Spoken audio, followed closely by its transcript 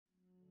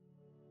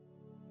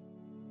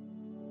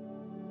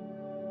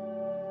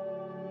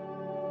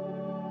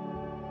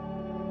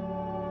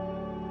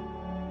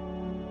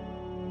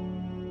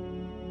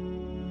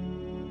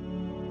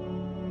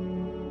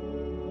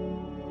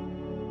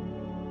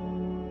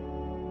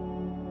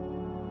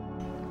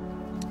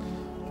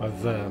I've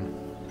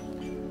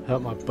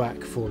hurt my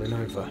back falling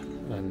over,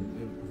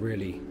 and it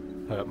really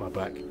hurt my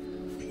back,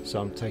 so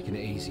I'm taking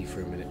it easy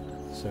for a minute.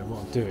 So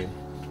what I'm doing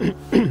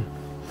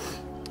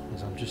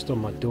is I'm just on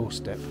my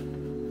doorstep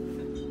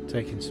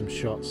taking some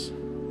shots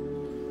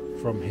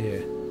from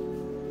here.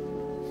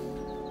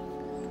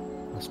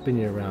 I'll spin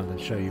you around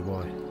and show you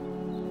why.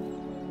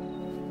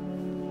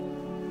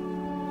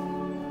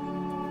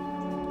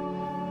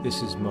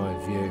 This is my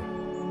view.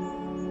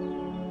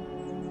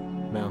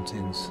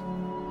 Mountains,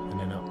 and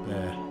then up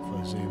there, if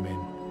I zoom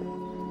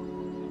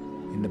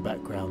in the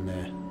background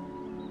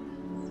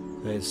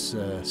there's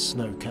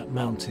snow-capped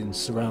mountains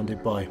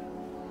surrounded by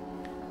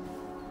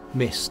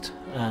mist,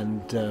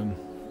 and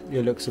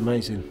it looks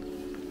amazing.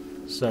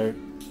 So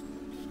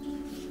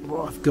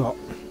what I've got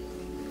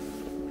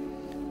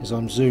is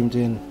I'm zoomed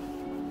in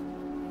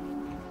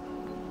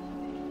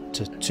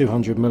to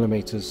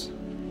 200mm,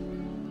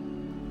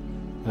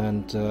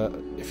 and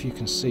if you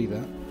can see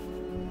that,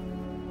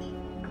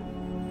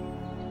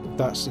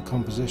 that's the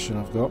composition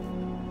I've got,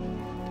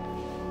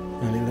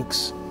 and it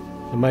looks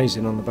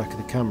amazing on the back of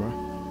the camera.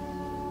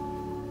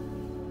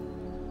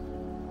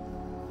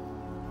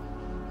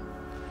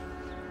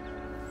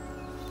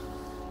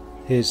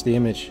 Here's the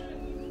image.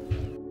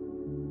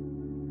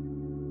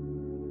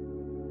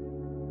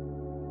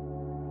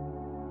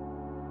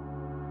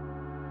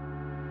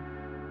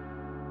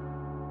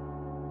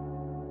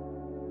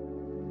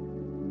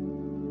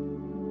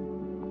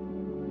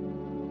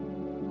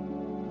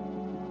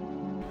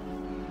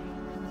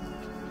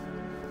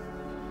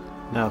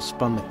 Now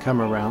spun the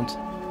camera round,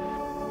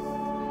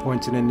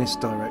 pointing in this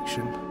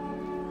direction,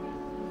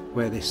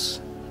 where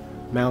this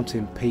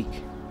mountain peak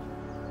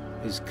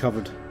is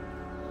covered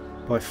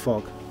by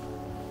fog,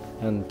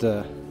 and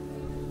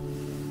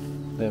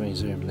let me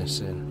zoom this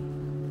in.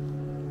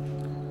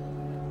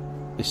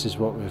 This is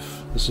what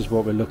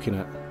we're looking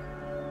at.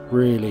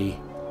 Really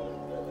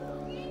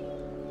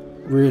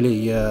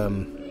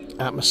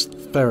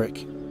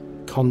atmospheric,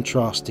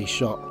 contrasty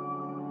shot.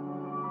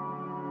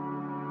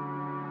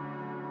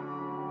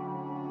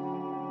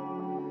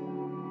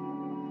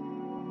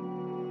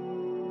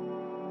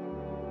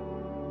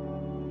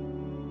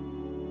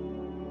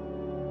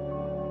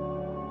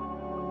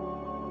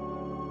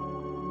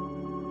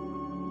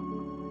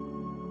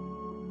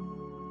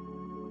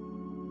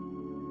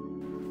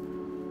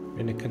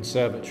 In the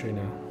conservatory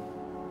now,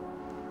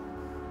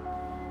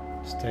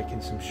 just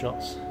taking some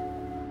shots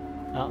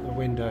out the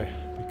window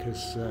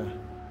because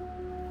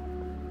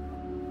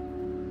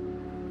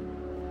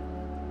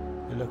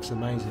it looks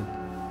amazing.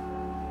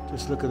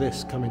 Just look at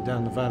this coming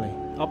down the valley,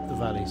 up the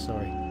valley,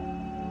 sorry.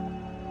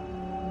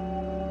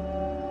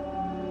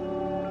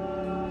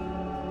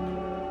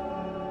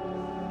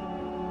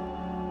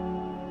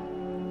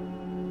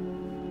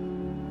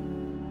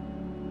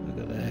 Look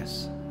at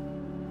this.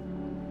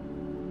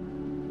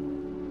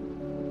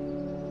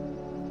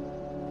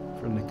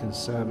 From the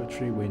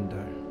conservatory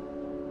window.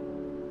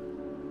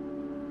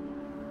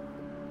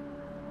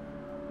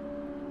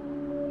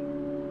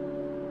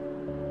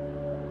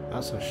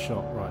 That's a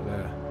shot right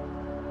there.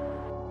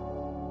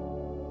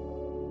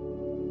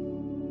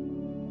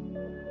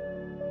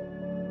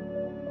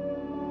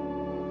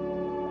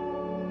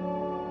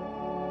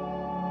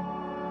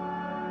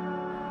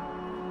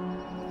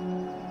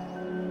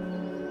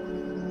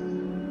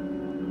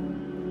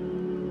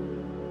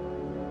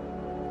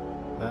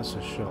 That's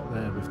a shot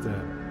there with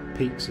the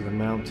peaks of the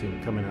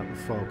mountain coming out the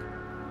fog.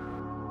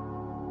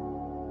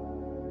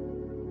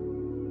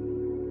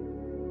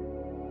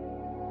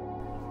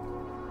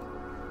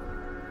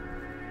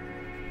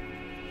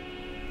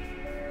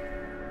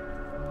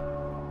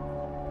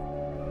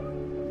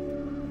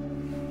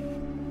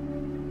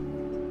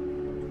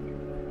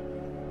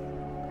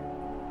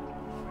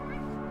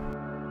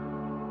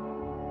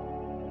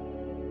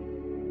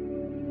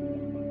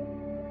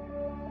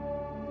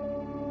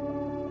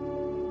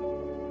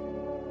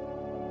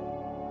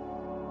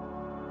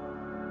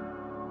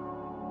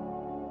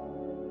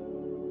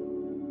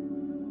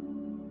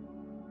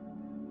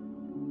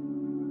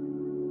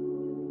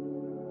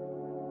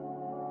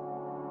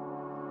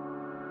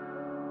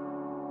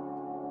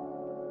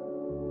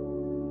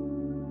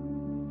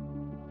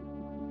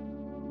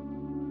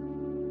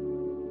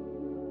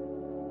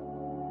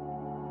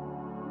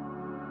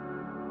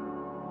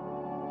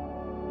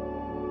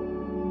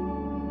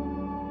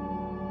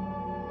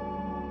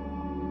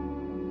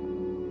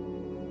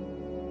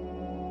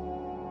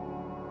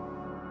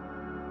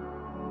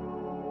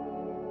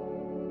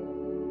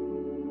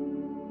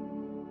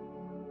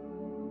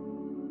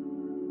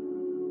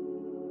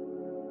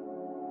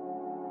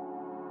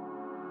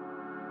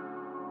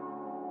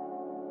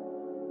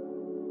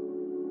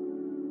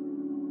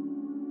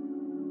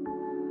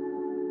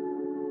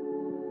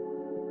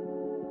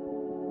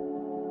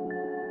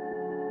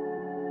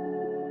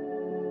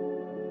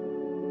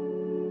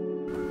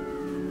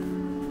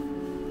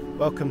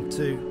 Welcome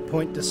to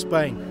Pont de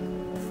Spain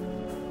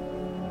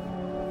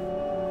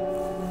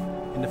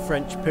in the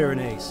French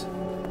Pyrenees.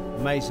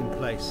 Amazing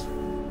place.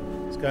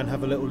 Let's go and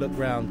have a little look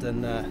round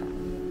and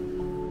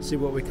see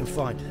what we can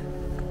find.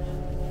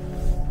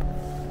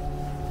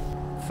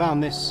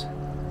 Found this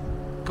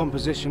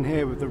composition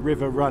here with the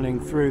river running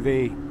through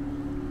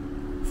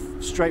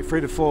straight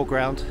through the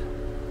foreground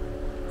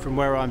from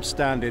where I'm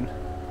standing,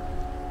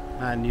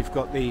 and you've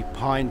got the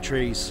pine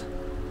trees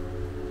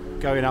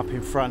going up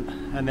in front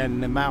and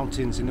then the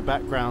mountains in the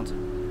background,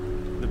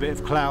 a bit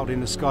of cloud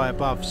in the sky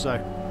above. So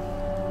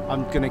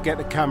I'm going to get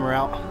the camera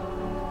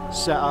out,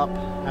 set up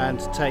and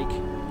take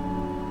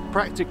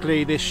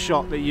practically this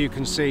shot that you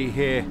can see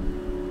here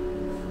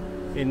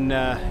in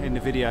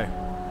the video.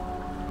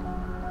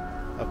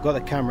 I've got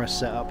the camera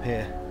set up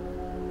here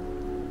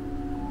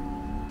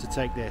to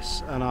take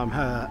this, and I'm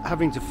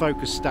having to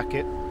focus stack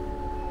it.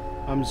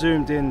 I'm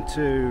zoomed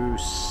into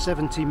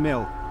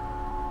 70mm,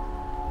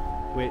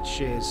 which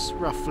is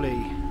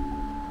roughly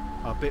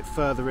a bit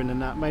further in than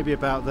that, maybe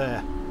about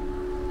there.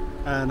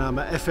 And I'm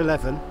at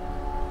f11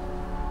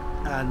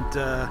 and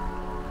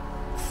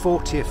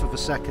 40th of a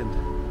second,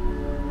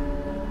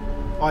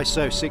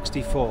 ISO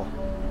 64.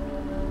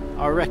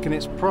 I reckon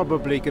it's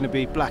probably going to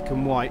be black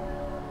and white,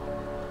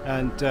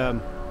 and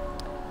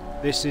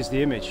this is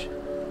the image.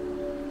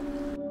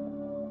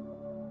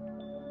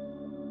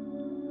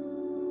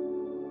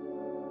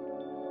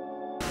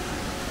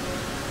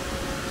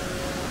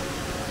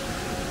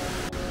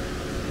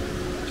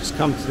 Just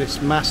come to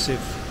this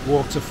massive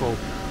waterfall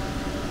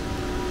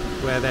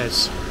where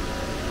there's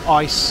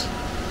ice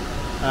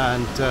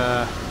and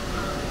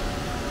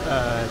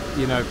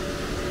you know,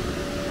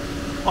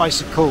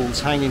 icicles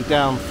hanging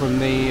down from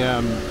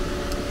the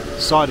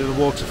side of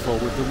the waterfall,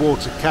 with the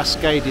water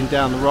cascading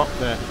down the rock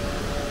there.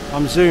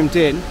 I'm zoomed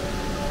in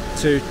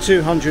to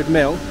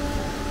 200mm.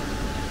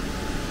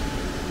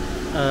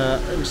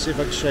 Let me see if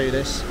I can show you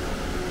this.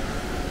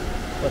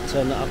 If I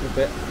turn that up a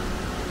bit.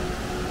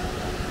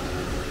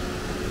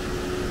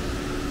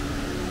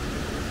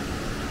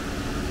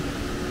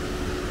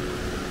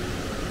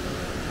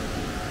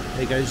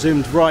 There you go,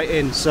 zoomed right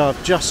in, so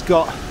I've just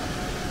got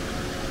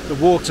the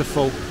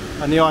waterfall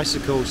and the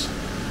icicles.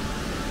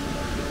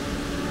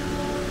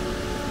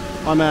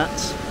 I'm at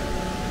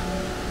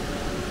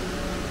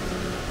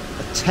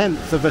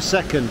 1/10 of a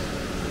second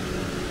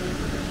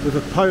with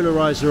a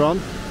polarizer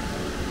on,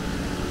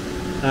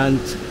 and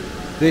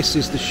this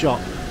is the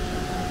shot.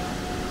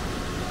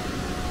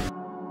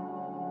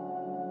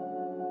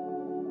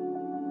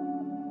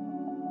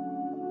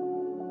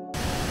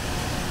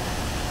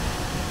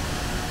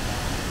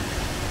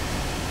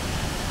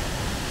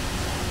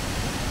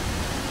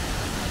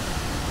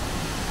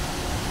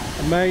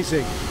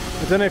 Amazing.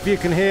 I don't know if you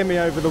can hear me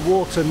over the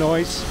water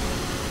noise,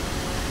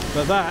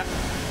 but that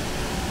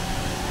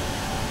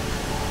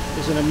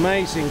is an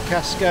amazing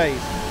cascade.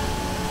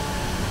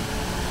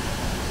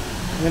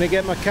 I'm going to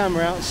get my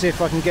camera out and see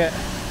if I can get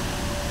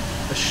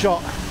a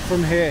shot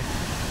from here.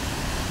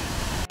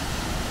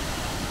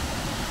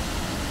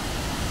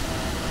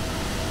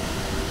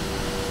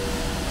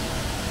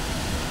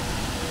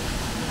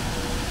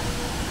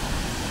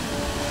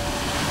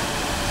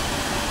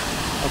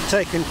 I've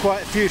taken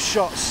quite a few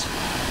shots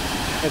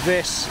of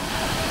this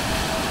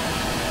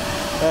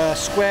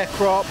square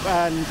crop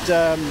and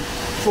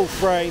full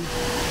frame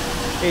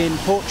in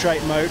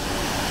portrait mode.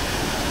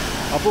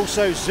 I've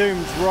also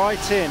zoomed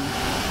right in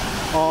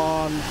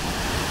on,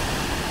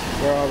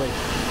 where are we?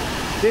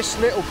 This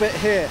little bit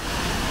here,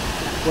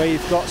 where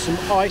you've got some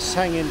ice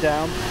hanging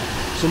down,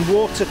 some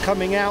water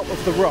coming out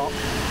of the rock,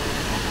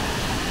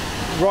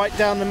 right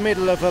down the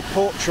middle of a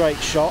portrait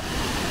shot,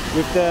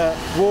 with the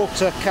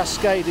water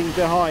cascading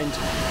behind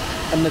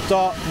and the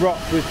dark rock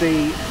with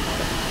the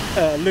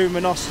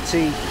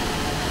luminosity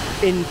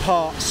in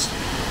parts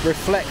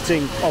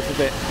reflecting off of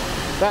it.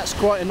 That's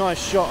quite a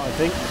nice shot, I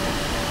think.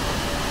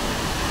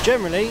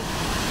 Generally,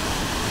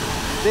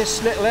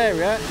 this little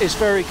area is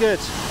very good.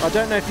 I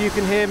don't know if you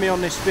can hear me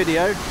on this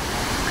video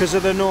because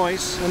of the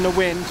noise and the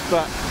wind,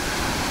 but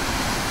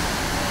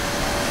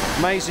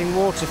amazing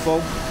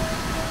waterfall.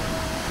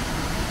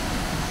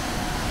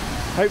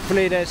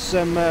 Hopefully there's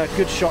some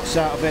good shots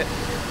out of it,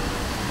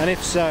 and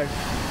if so,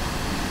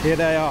 here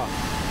they are.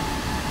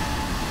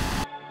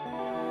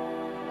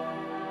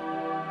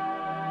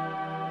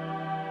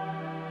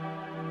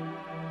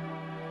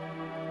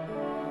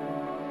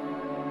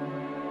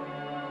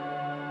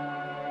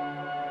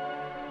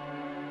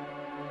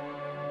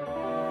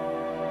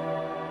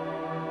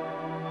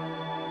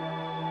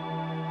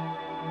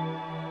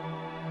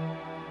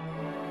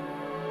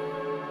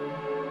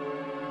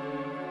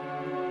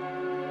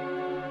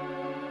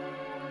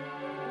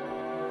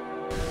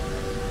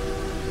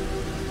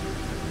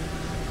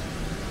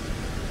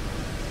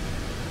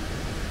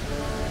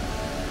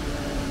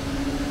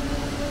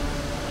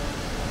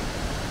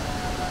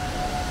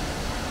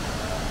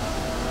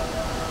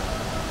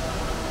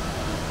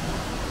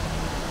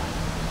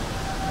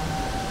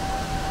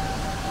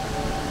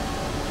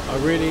 I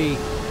really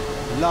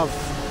love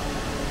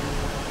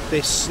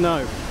this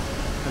snow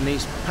and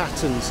these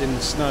patterns in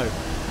the snow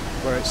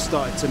where it's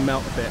started to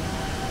melt a bit,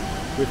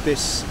 with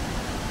this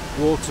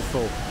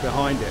waterfall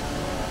behind it.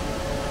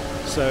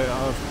 So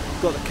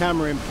I've got the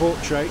camera in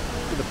portrait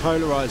with the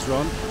polarizer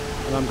on,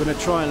 and I'm going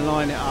to try and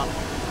line it up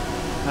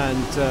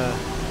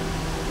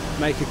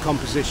and make a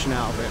composition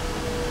out of it.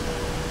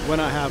 When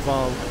I have,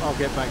 I'll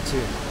get back to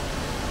you.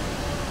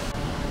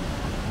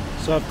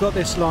 So I've got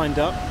this lined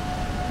up,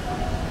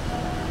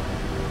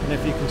 and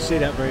if you can see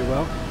that very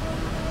well,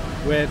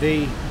 where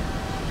the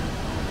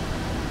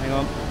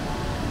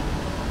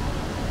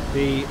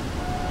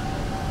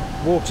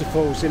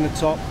waterfall's in the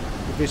top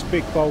with this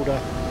big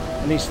boulder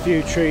and these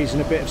few trees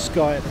and a bit of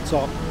sky at the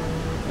top,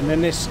 and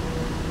then this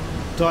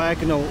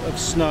diagonal of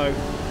snow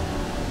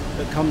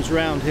that comes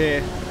round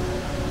here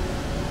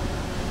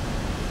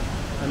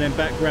and then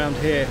back round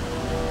here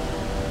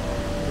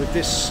with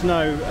this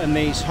snow and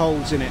these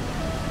holes in it.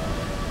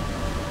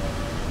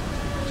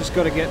 Just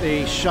got to get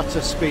the shutter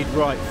speed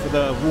right for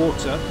the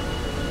water,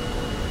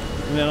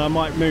 and then I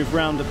might move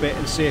round a bit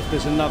and see if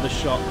there's another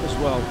shot as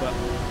well, but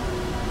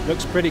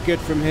looks pretty good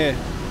from here.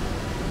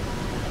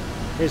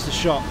 Here's the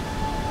shot.